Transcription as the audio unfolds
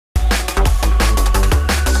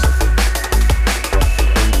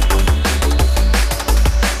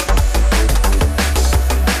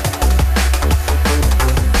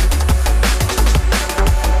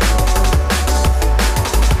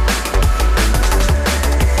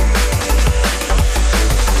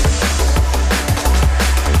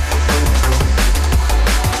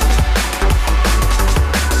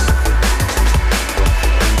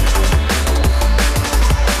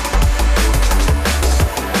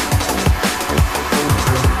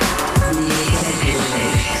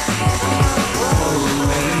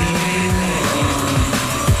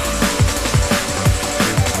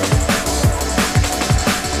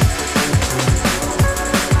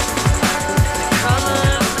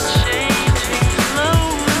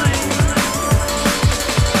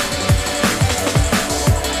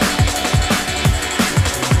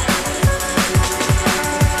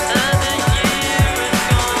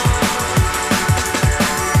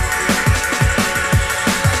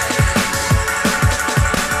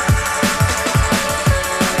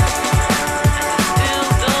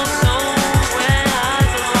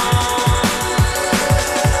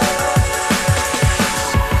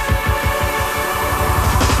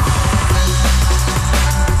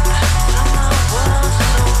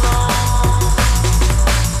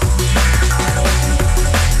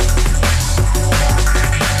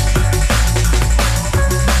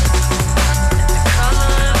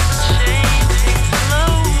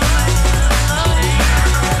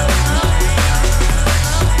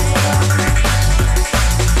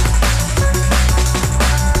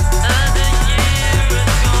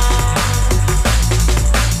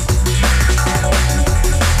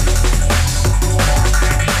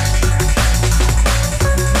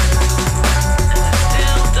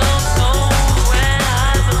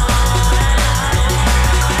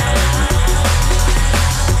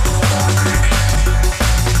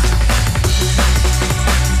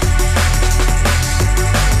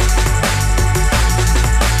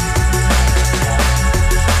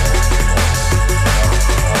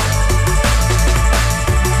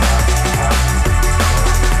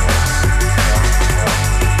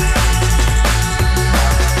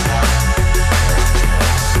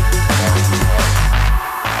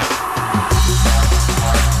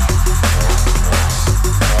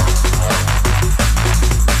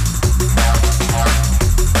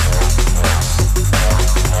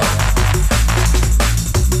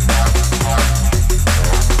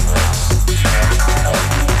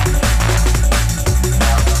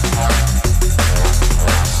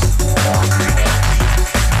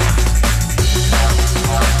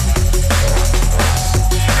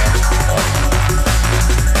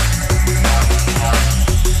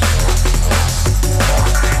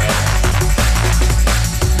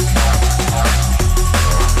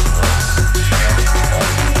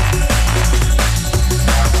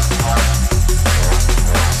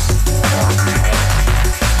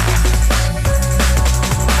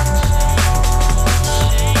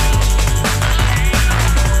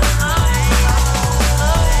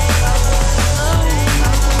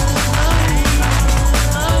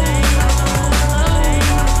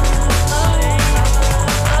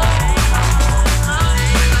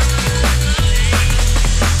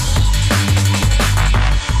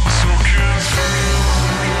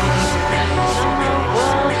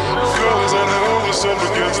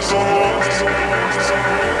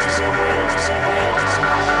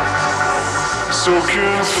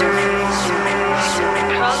Soaking through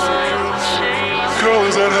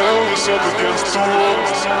colors that held us up against the wall.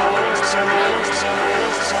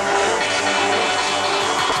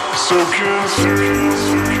 Soaking through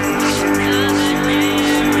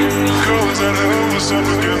colors that held us up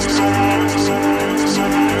against the wall.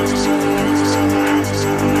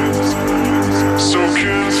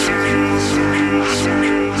 Soaking through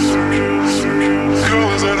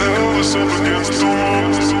colors that held us up against the wall.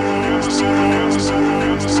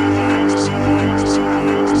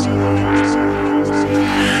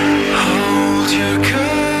 Hold your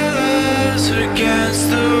colors against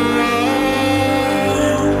the wall.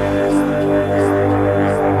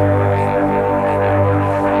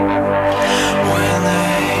 When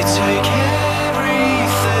they take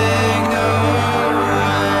everything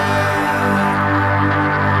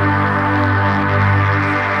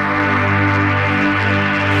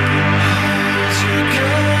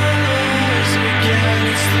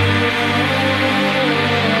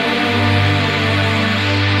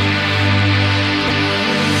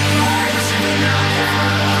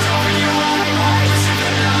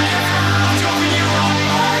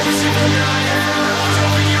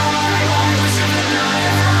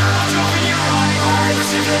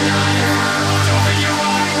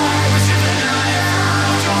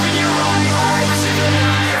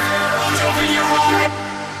away.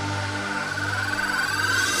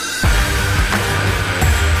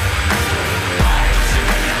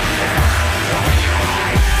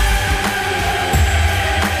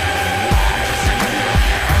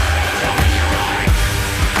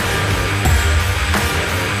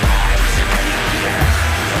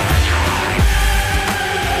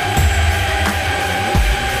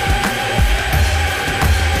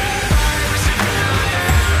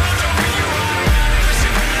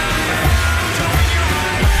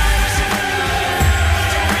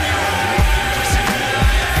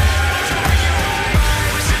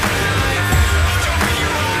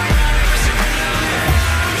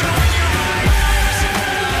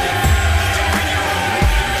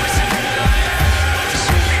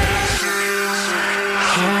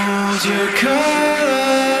 Hold your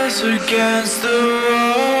colors against the against the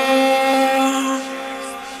wall.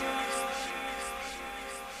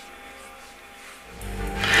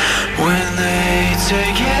 When they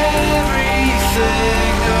take everything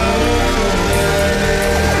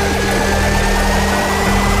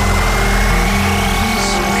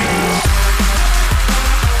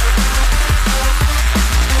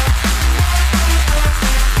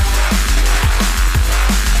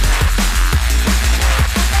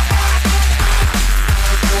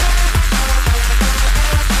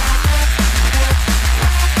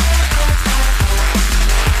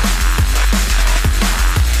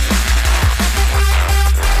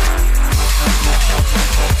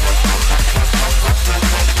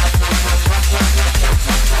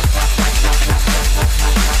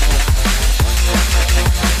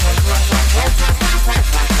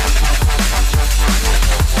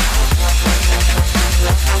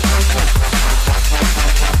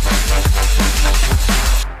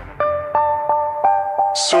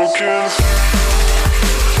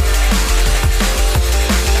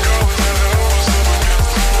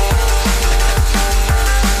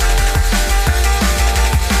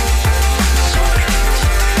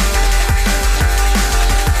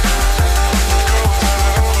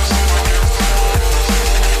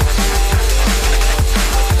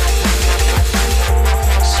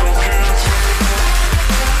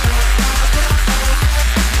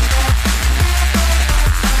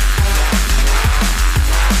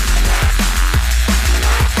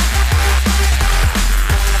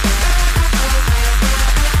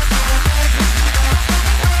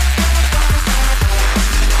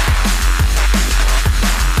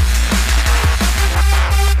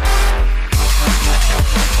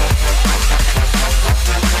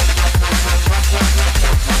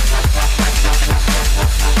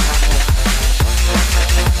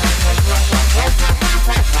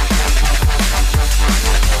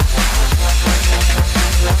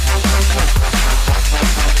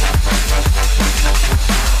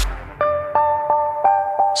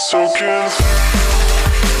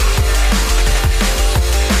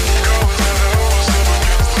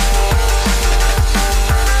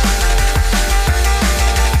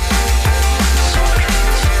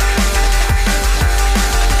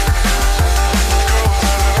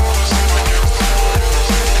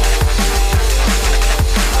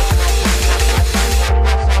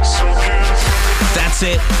That's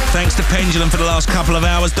it. Thanks to Pendulum for the last couple of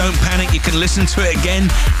hours. Don't panic, you can listen to it again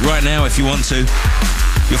right now if you want to.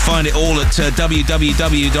 You'll find it all at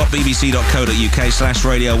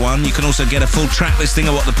www.bbc.co.uk/Radio1. You can also get a full track listing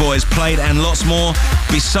of what the boys played and lots more.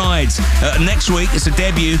 Besides, next week it's a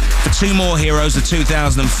debut for two more heroes of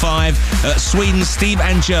 2005. Sweden's Steve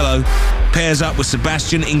Angelo pairs up with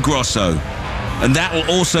Sebastian Ingrosso. And that will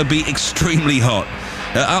also be extremely hot.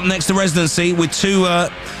 Up next, the residency with two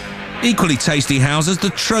equally tasty houses.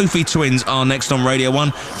 The Trophy Twins are next on Radio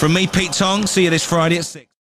 1. From me, Pete Tong. See you this Friday at 6.